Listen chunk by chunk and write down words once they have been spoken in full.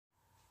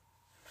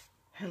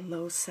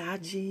Hello,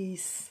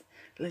 Sagis.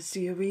 Let's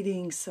do your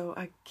reading. So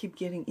I keep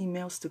getting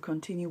emails to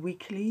continue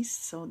weekly,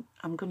 so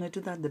I'm going to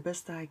do that the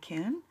best I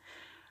can.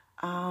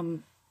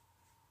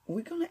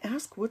 We're going to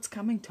ask what's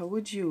coming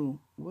towards you,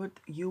 what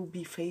you'll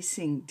be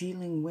facing,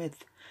 dealing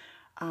with,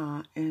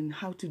 and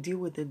how to deal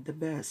with it the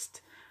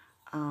best.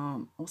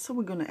 Also,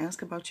 we're going to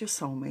ask about your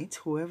soulmates,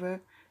 whoever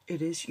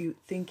it is you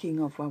thinking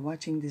of while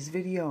watching this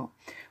video,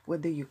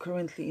 whether you're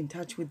currently in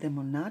touch with them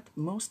or not.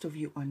 Most of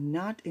you are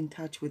not in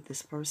touch with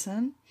this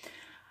person.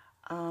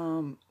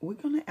 We're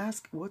going to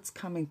ask what's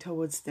coming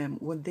towards them,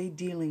 what they're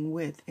dealing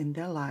with in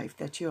their life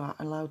that you are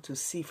allowed to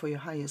see for your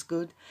highest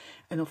good.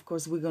 And of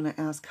course, we're going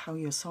to ask how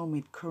your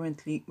soulmate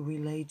currently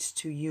relates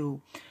to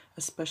you,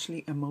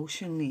 especially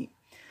emotionally.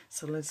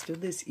 So let's do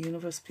this.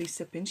 Universe, please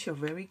step into your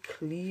very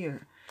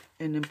clear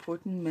and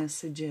important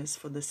messages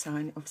for the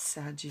sign of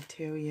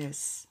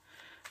Sagittarius.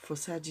 For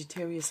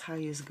Sagittarius'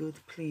 highest good,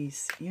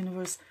 please.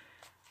 Universe,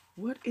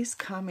 what is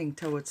coming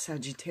towards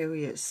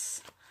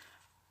Sagittarius?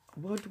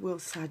 What will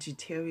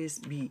Sagittarius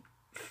be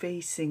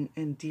facing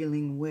and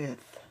dealing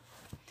with?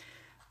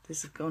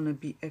 This is going to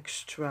be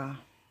extra.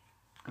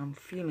 I'm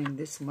feeling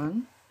this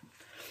one.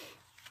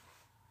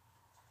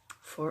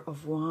 Four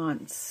of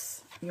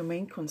Wands. Your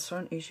main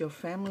concern is your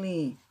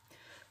family.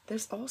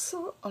 There's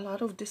also a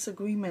lot of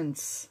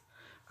disagreements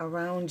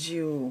around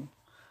you.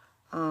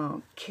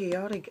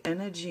 Chaotic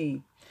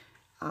energy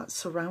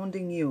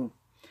surrounding you.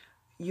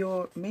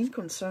 Your main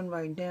concern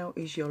right now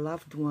is your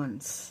loved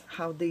ones.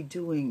 How they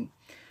doing?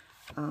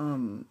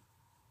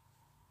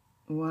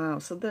 Wow,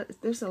 so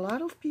there's a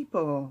lot of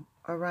people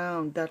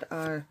around that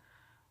are,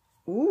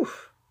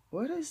 oof,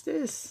 what is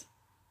this?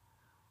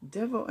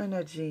 Devil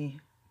energy.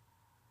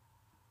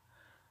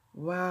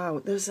 Wow,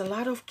 there's a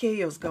lot of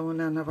chaos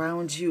going on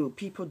around you.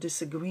 People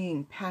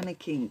disagreeing,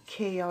 panicking,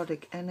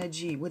 chaotic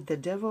energy. With the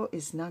devil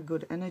is not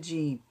good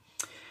energy.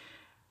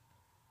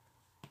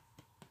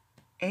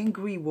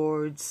 Angry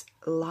words,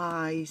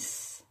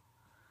 lies.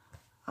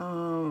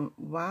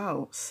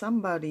 Wow,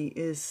 somebody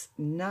is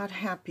not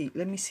happy.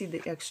 Let me see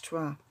the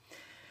extra.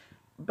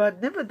 But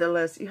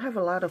nevertheless, you have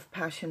a lot of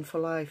passion for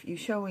life. You're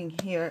showing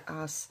here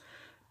as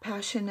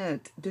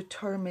passionate,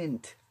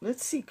 determined.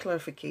 Let's see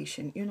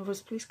clarification.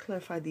 Universe, please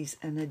clarify these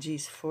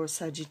energies for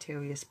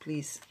Sagittarius,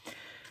 please.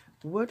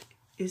 What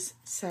is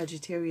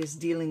Sagittarius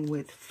dealing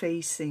with,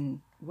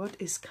 facing? What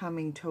is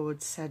coming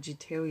towards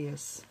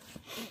Sagittarius?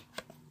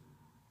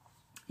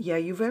 Yeah,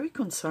 you're very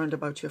concerned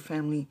about your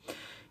family.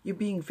 You're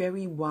being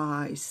very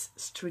wise,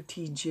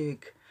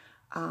 strategic.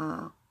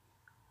 You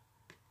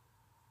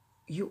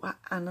are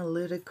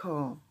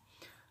analytical.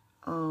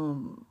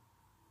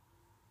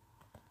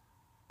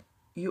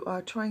 You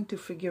are trying to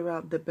figure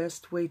out the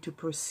best way to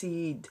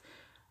proceed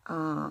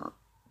to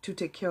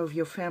take care of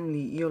your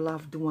family, your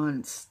loved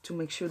ones, to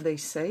make sure they're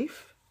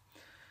safe.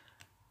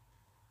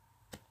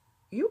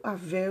 You are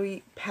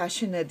very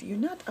passionate. You're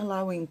not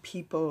allowing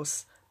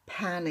people's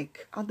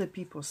panic, other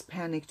people's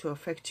panic, to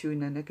affect you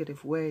in a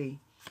negative way.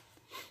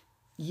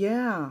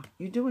 Yeah,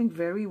 you're doing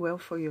very well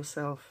for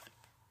yourself.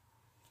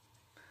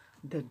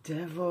 The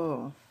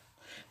devil.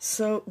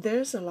 So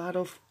there's a lot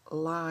of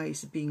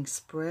lies being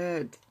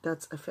spread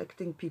that's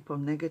affecting people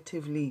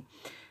negatively,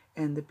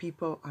 and the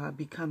people are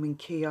becoming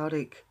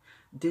chaotic,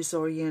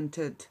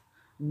 disoriented,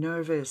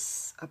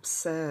 nervous,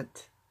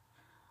 upset,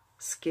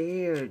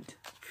 scared,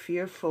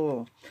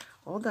 fearful.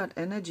 All that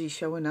energy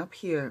showing up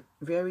here.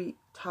 Very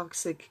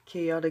toxic,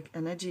 chaotic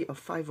energy of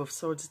Five of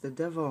Swords, the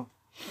devil.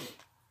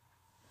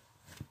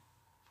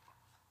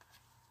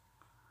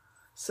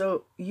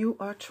 So you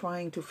are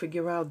trying to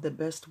figure out the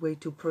best way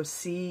to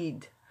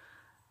proceed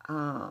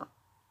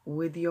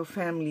with your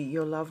family,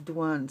 your loved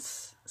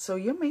ones. So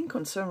your main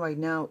concern right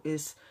now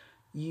is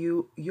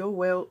your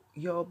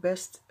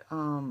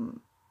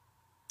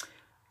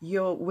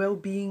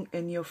well-being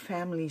and your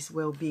family's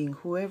well-being,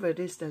 whoever it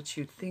is that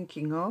you're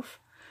thinking of.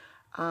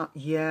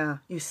 Yeah,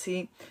 you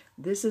see,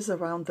 this is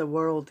around the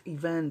world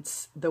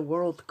events, the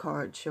world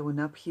card showing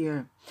up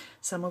here.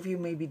 Some of you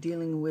may be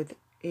dealing with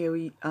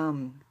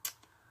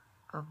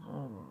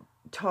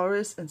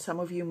Taurus, and some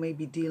of you may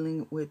be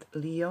dealing with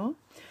Leo.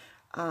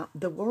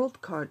 The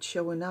world card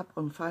showing up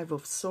on Five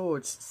of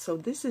Swords. So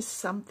this is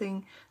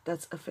something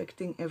that's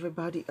affecting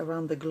everybody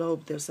around the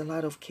globe. There's a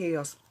lot of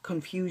chaos,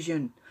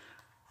 confusion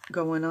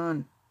going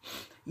on.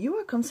 You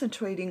are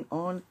concentrating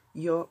on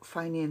your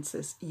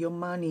finances, your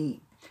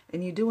money,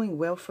 and you're doing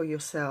well for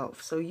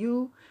yourself. So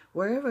you,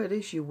 wherever it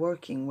is you're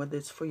working, whether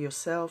it's for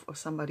yourself or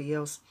somebody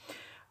else,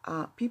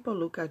 people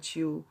look at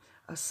you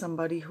as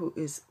somebody who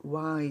is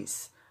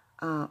wise,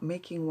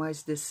 making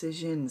wise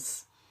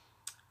decisions.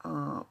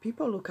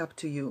 People look up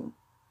to you.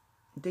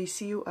 They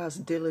see you as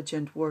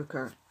diligent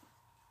worker.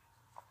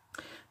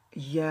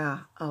 Yeah,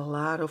 a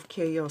lot of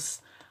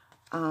chaos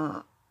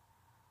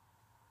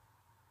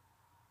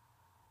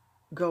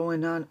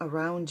going on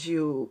around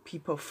you.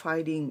 People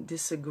fighting,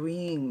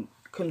 disagreeing,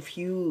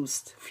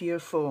 confused,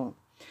 fearful.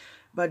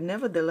 But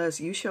nevertheless,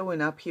 you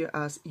showing up here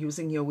as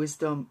using your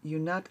wisdom. You're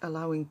not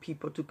allowing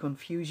people to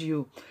confuse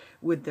you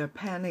with their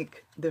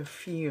panic, their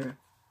fear.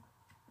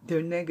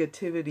 their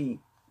negativity.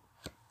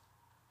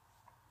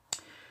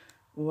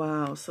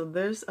 Wow, so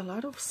there's a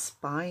lot of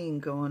spying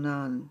going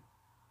on.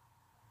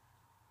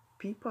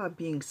 People are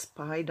being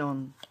spied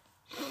on.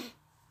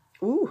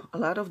 Ooh, a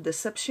lot of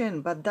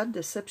deception, but that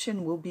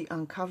deception will be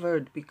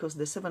uncovered because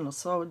the Seven of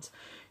Swords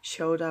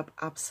showed up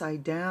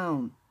upside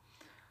down.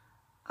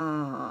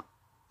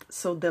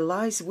 So the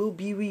lies will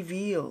be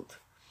revealed.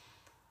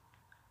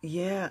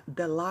 Yeah,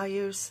 the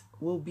liars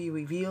will be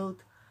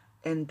revealed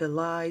and the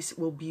lies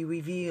will be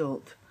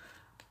revealed.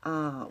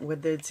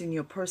 Whether it's in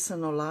your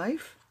personal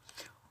life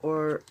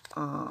or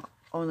on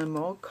a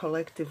more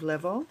collective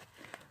level,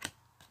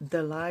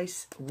 the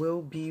lies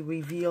will be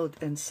revealed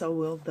and so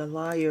will the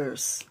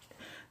liars.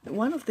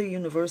 One of the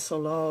universal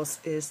laws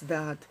is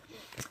that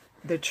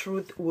the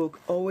truth will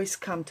always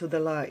come to the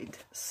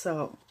light.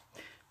 So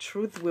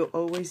truth will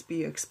always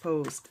be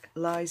exposed.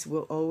 Lies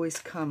will always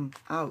come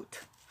out.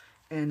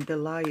 And the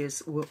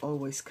liars will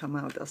always come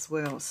out as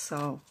well.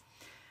 So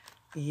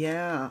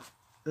yeah,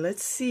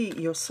 let's see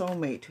your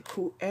soulmate,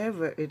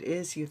 whoever it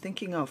is you're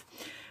thinking of.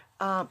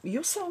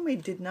 Your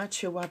soulmate did not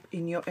show up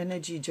in your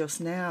energy just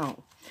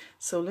now.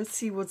 So let's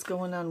see what's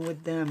going on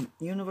with them.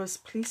 Universe,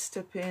 please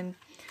step in.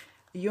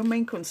 Your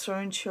main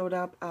concern showed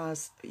up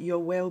as your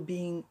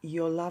well-being,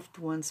 your loved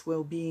ones'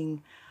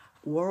 well-being,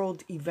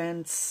 world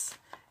events,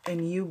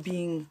 and you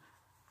being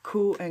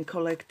cool and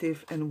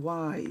collective and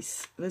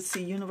wise. Let's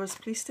see, universe,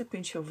 please step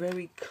in, show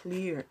very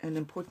clear and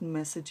important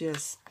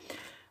messages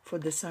for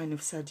the sign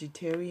of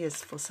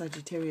Sagittarius, for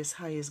Sagittarius'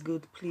 highest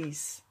good,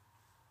 please.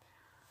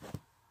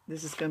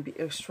 This is going to be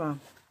extra.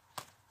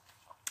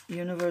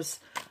 Universe,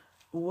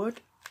 what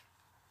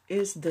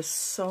is the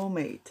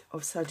soulmate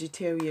of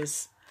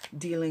Sagittarius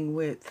dealing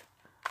with?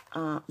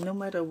 No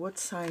matter what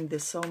sign the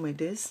soulmate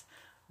is,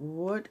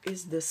 what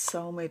is the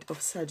soulmate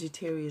of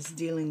Sagittarius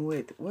dealing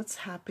with? What's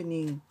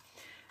happening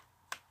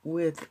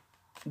with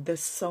the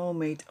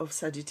soulmate of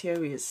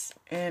Sagittarius?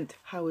 And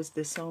how is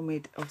the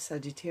soulmate of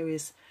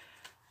Sagittarius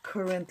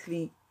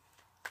currently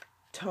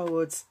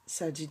towards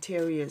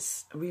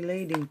Sagittarius,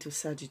 relating to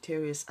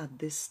Sagittarius at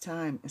this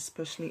time,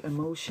 especially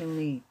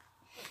emotionally?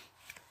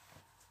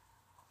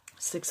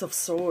 Six of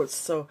Swords.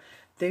 So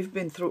they've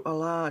been through a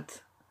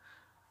lot.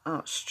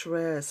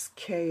 Stress,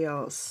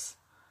 chaos.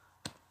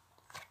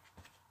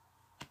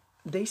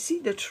 They see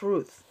the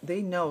truth.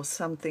 They know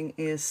something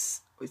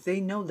is, they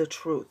know the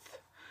truth.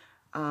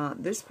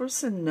 This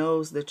person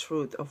knows the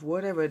truth of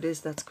whatever it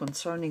is that's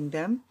concerning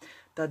them,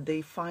 that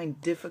they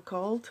find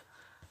difficult,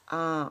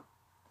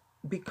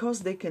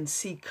 because they can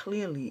see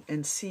clearly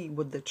and see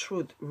what the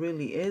truth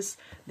really is.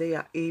 They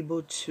are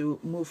able to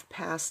move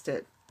past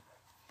it.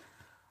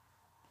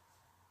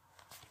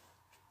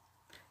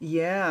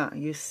 Yeah,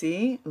 you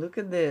see, look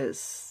at this.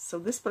 So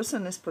this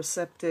person is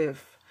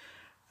perceptive.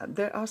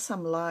 There are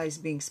some lies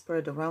being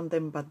spread around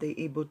them, but they're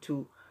able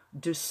to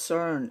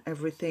discern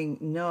everything,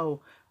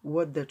 know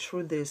what the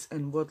truth is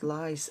and what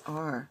lies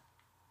are.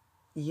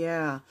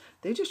 Yeah,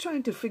 they're just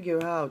trying to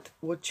figure out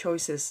what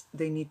choices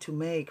they need to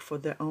make for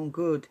their own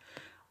good.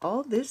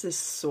 All this is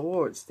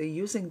swords. They're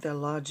using their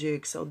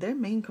logic. So their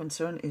main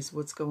concern is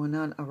what's going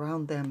on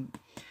around them.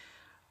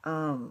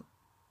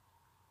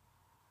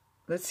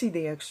 Let's see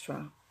the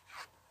extra.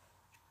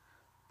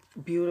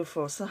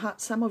 Beautiful. So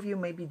some of you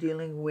may be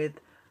dealing with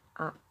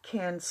a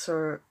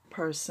Cancer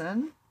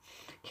person,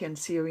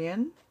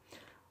 Cancerian.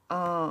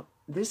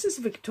 This is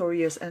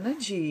victorious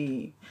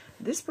energy.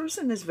 This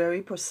person is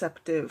very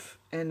perceptive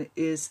and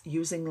is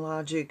using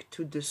logic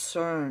to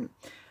discern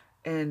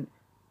and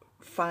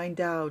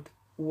find out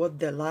what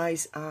the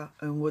lies are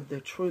and what the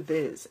truth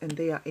is. And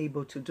they are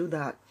able to do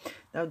that.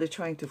 Now they're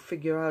trying to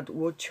figure out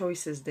what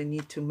choices they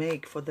need to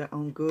make for their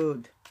own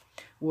good.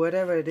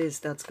 Whatever it is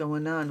that's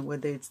going on,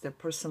 whether it's their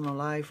personal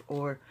life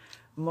or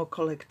more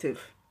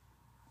collective.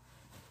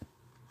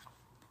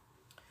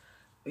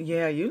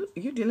 Yeah, you're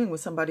dealing with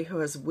somebody who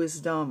has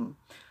wisdom.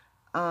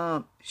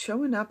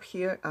 Showing up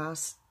here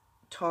as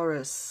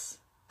Taurus.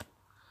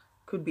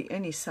 Could be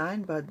any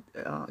sign, but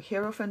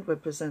Hierophant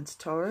represents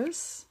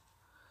Taurus.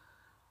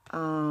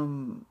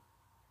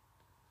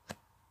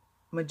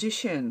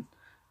 Magician,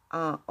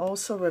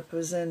 also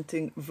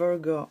representing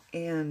Virgo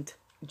and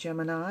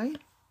Gemini.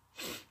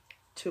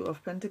 Two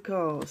of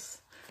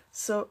Pentacles.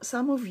 So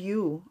some of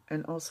you,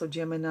 and also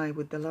Gemini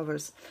with the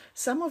Lovers,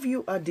 some of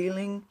you are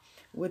dealing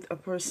with a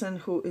person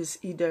who is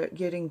either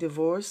getting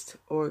divorced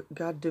or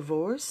got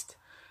divorced,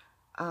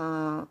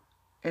 and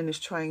is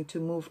trying to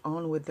move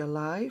on with their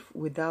life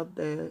without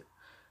the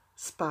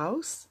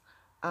spouse,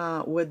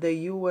 whether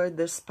you were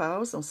the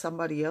spouse or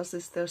somebody else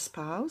is their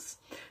spouse.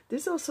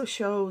 This also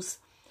shows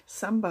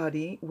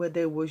somebody,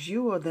 whether it was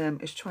you or them,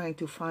 is trying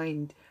to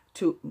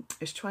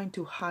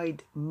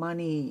hide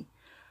money.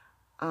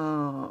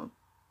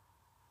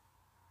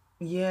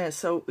 Yeah,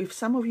 so if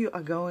some of you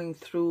are going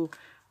through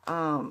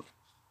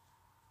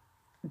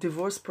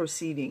divorce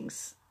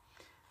proceedings,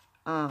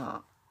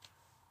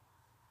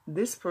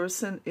 this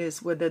person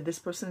is, whether this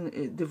person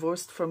is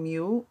divorced from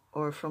you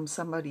or from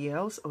somebody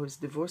else, or is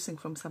divorcing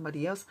from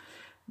somebody else,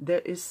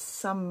 there is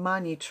some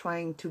money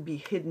trying to be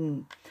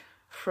hidden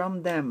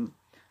from them.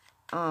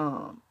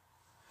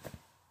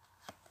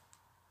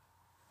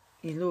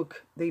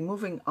 Look, they're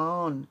moving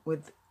on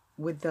with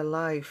their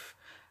life.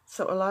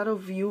 So a lot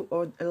of you,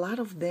 or a lot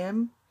of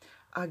them,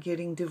 are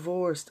getting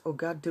divorced or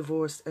got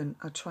divorced and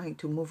are trying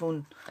to move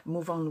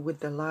on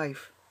with their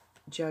life.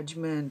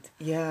 Judgment,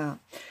 yeah.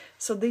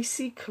 So they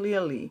see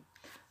clearly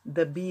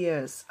the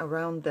BS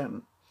around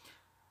them,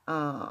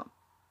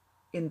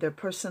 in their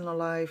personal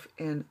life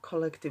and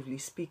collectively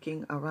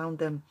speaking around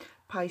them.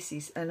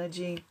 Pisces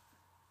energy,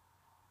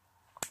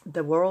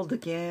 the world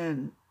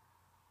again.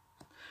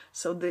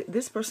 So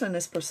this person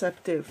is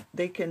perceptive.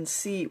 They can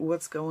see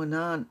what's going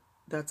on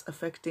that's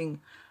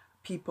affecting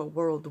people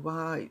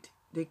worldwide.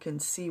 They can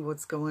see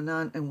what's going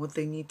on and what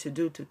they need to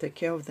do to take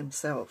care of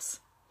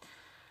themselves.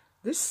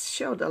 This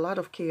showed a lot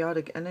of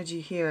chaotic energy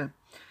here,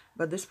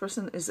 but this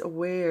person is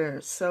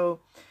aware. So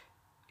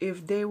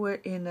if they were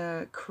in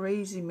a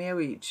crazy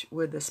marriage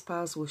where the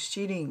spouse was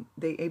cheating,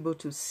 they're able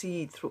to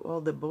see through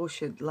all the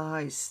bullshit,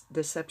 lies,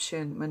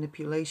 deception,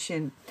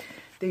 manipulation.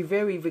 They're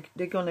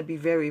going to be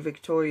very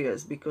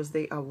victorious because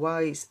they are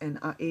wise and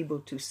are able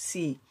to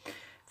see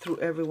through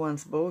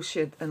everyone's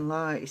bullshit and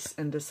lies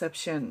and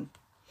deception.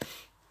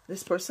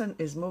 This person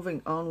is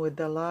moving on with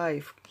their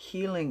life,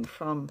 healing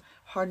from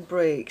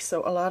heartbreak.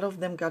 So a lot of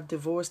them got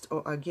divorced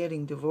or are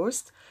getting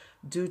divorced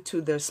due to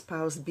their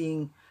spouse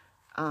being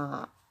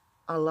a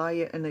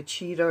liar and a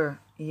cheater.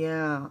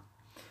 Yeah.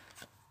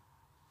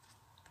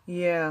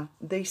 Yeah,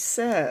 they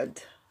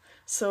said.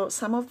 So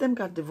some of them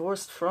got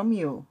divorced from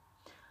you.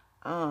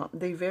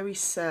 They're very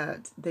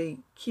sad. They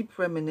keep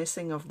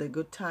reminiscing of the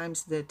good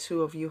times the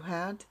two of you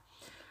had.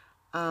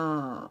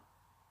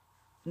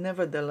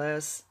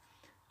 Nevertheless,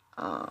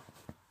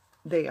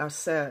 they are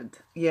sad.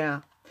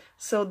 Yeah.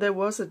 So there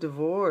was a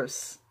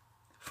divorce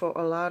for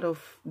a lot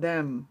of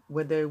them,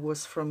 whether it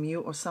was from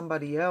you or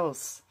somebody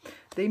else.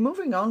 They're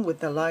moving on with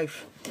their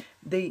life.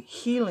 They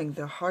healing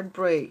their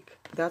heartbreak.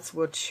 That's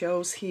what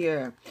shows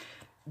here.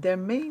 Their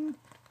main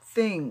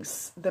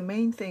things, the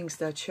main things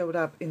that showed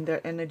up in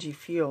their energy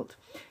field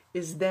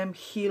is them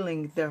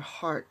healing their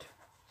heart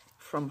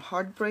from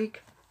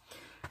heartbreak,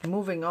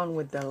 moving on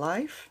with their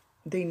life.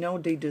 They know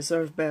they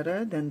deserve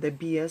better than the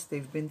BS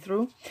they've been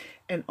through.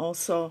 And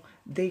also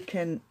they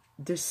can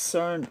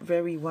discern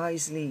very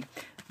wisely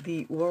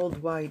the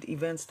worldwide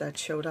events that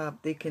showed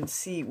up. They can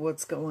see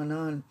what's going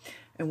on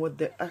and what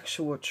the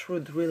actual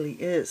truth really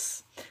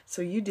is.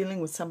 So you're dealing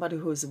with somebody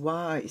who is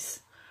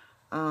wise.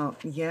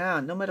 Yeah,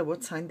 no matter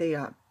what sign they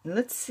are.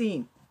 Let's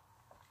see.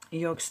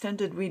 Your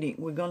extended reading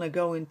we're going to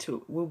go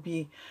into will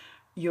be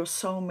your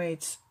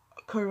soulmate's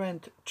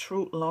current,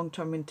 true,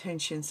 long-term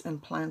intentions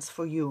and plans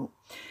for you.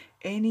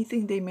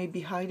 Anything they may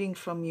be hiding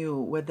from you,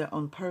 whether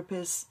on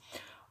purpose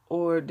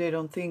or they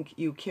don't think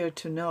you care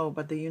to know,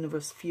 but the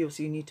universe feels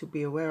you need to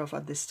be aware of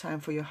at this time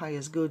for your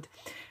highest good.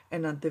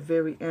 And at the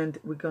very end,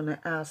 we're going to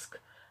ask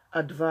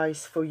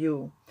advice for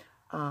you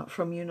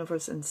from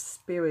universe and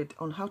spirit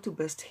on how to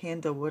best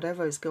handle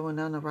whatever is going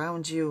on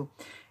around you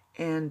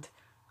and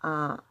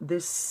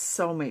this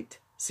soulmate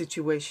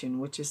situation,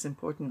 which is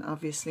important,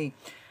 obviously.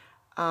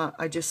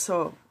 I just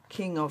saw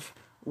King of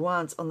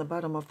Wands on the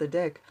bottom of the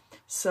deck.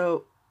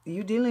 So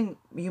you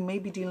may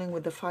be dealing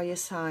with the fire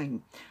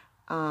sign.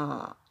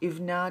 If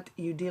not,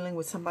 you're dealing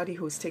with somebody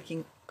who's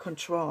taking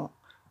control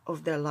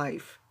of their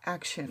life.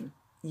 Action.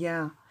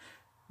 Yeah.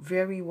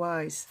 Very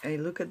wise. Hey,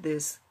 look at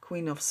this.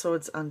 Queen of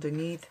Swords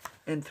underneath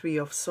and Three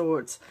of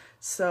Swords.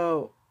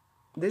 So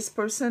this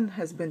person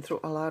has been through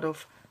a lot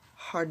of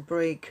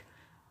heartbreak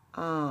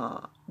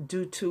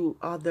due to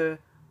other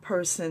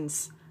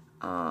person's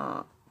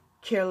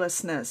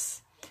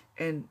carelessness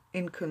and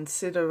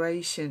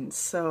inconsideration.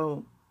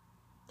 So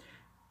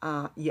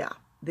yeah,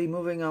 they're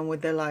moving on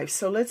with their life.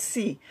 So let's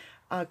see.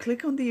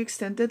 Click on the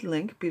extended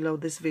link below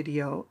this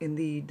video in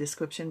the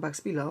description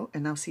box below,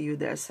 and I'll see you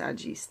there,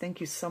 Saggies.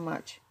 Thank you so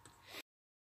much.